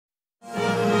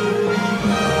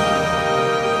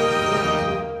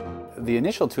The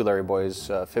initial two Larry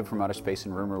Boys, Fib from Outer Space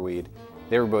and Rumor Weed,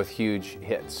 they were both huge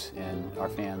hits, and our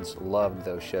fans loved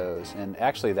those shows. And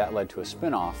actually that led to a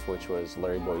spin-off, which was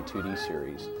Larry Boy 2D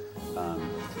series,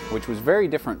 which was very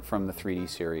different from the 3D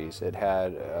series. It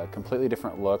had a completely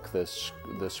different look. The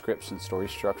scripts and story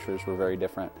structures were very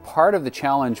different. Part of the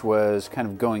challenge was kind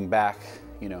of going back,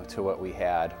 you know, to what we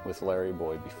had with Larry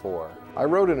Boy before. I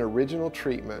wrote an original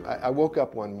treatment. I woke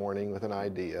up one morning with an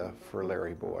idea for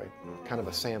Larry Boy, kind of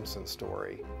a Samson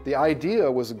story. The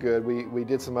idea was good. We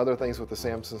did some other things with the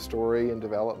Samson story in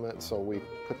development, so we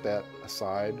put that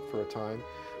aside for a time.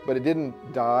 But it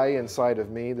didn't die inside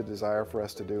of me, the desire for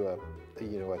us to do a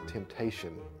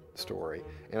temptation story.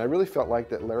 And I really felt like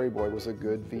that Larry Boy was a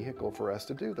good vehicle for us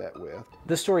to do that with.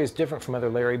 This story is different from other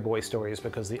Larry Boy stories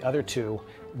because the other two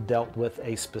dealt with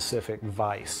a specific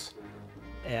vice.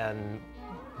 And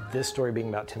this story being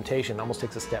about temptation almost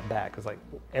takes a step back. It's like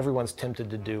everyone's tempted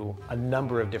to do a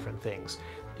number of different things.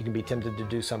 You can be tempted to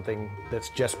do something that's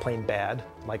just plain bad,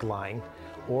 like lying,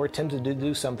 or tempted to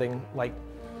do something like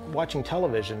watching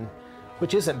television,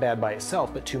 which isn't bad by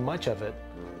itself, but too much of it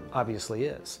obviously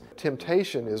is.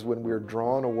 Temptation is when we're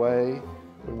drawn away,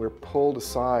 when we're pulled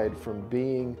aside from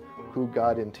being who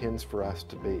God intends for us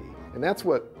to be. And that's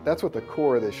what the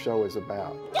core of this show is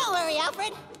about. Don't worry,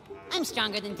 Alfred. I'm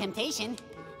stronger than temptation.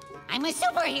 I'm a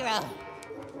superhero.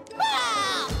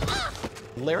 Ah!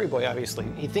 Larry Boy, obviously,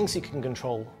 he thinks he can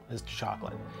control his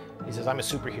chocolate. He says, I'm a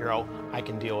superhero, I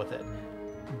can deal with it.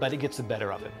 But it gets the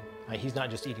better of him. He's not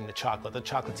just eating the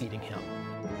chocolate's eating him.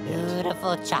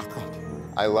 Beautiful chocolate.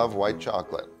 I love white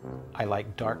chocolate. I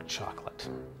like dark chocolate.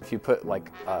 If you put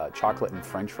like chocolate and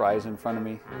French fries in front of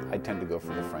me, I tend to go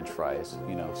for the French fries,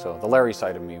 you know, so the Larry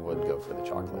side of me would go for the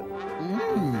chocolate.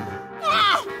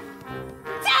 Ah!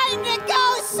 Time to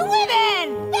go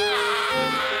swimming!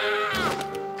 Ah!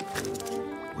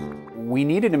 We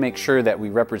needed to make sure that we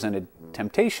represented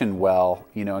temptation well,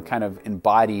 you know, and kind of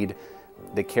embodied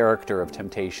the character of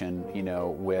temptation, you know,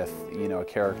 with, you know, a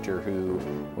character who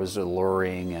was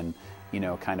alluring and, you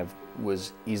know, kind of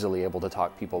was easily able to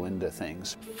talk people into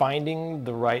things. Finding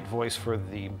the right voice for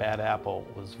the bad apple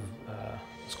was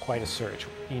quite a search.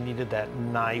 You needed that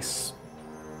nice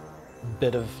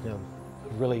bit of, you know,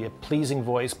 really a pleasing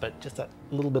voice, but just a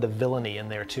little bit of villainy in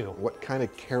there too. What kind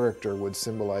of character would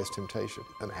symbolize temptation?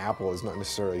 An apple is not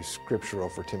necessarily scriptural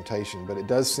for temptation, but it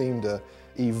does seem to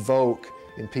evoke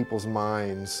in people's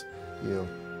minds, you know,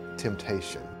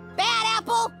 temptation. Bad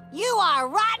apple, you are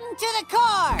rotten to the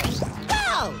core!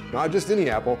 Go! Not just any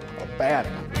apple, a bad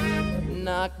apple.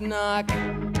 Knock, knock.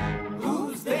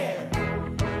 Who's there?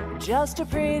 Just a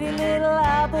pretty little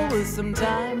apple with some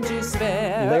time to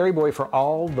spare. Larry Boy, for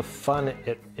all the fun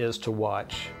it is to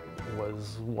watch,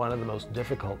 was one of the most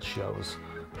difficult shows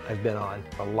I've been on.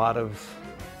 A lot of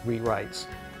rewrites,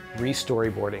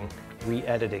 re-storyboarding,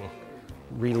 re-editing,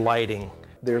 relighting.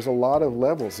 There's a lot of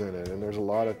levels in it, and there's a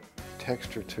lot of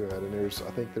texture to it, and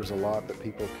I think there's a lot that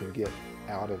people can get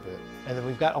out of it. And then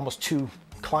we've got almost two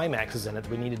climaxes in it that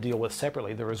we need to deal with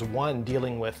separately. There was one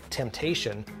dealing with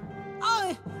temptation.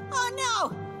 Oh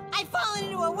no! I've fallen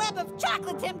into a web of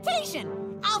chocolate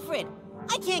temptation! Alfred,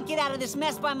 I can't get out of this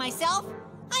mess by myself.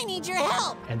 I need your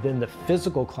help! And then the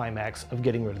physical climax of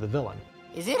getting rid of the villain.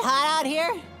 Is it hot out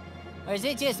here? Or is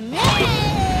it just me?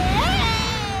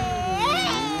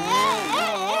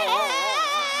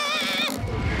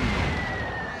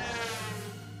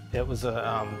 It was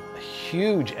a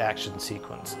huge action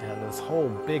sequence, and this whole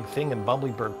big thing in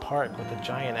Bumbleberg Park with the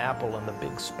giant apple and the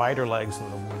big spider legs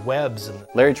and the webs. And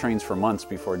Larry trains for months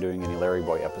before doing any Larry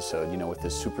Boy episode, you know, with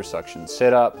his super suction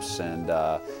sit-ups, and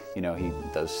you know, he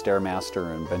does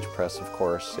Stairmaster and bench press, of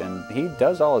course, and he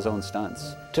does all his own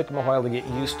stunts. It took him a while to get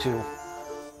used to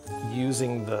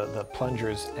using the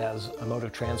plungers as a mode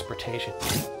of transportation.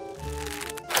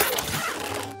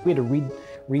 We had to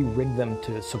re-rig them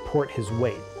to support his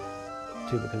weight,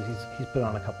 too, because he's put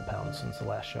on a couple pounds since the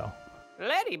last show.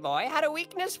 Larry Boy had a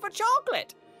weakness for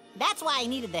chocolate. That's why I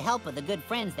needed the help of the good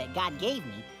friends that God gave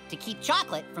me to keep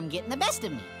chocolate from getting the best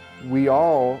of me. We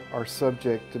all are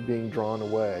subject to being drawn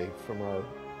away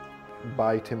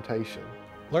by temptation.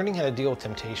 Learning how to deal with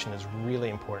temptation is really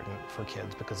important for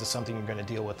kids because it's something you're going to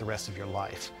deal with the rest of your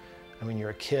life. And when you're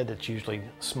a kid, it's usually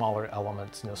smaller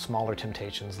elements, you know, smaller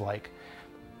temptations like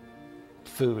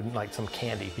food, like some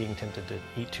candy, being tempted to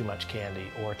eat too much candy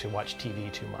or to watch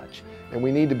TV too much. And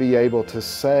we need to be able to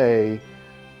say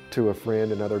to a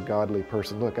friend, another godly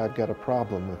person, look, I've got a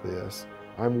problem with this.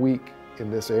 I'm weak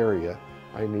in this area.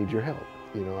 I need your help.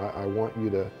 You know, I want you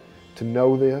to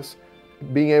know this.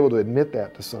 Being able to admit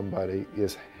that to somebody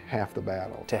is half the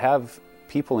battle. To have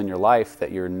people in your life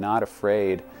that you're not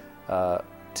afraid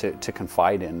to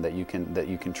confide in, that you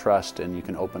can trust, and you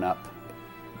can open up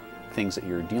things that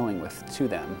you're dealing with to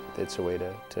them. It's a way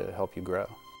to help you grow.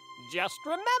 Just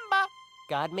remember,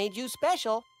 God made you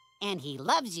special. And he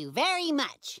loves you very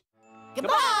much.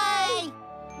 Goodbye!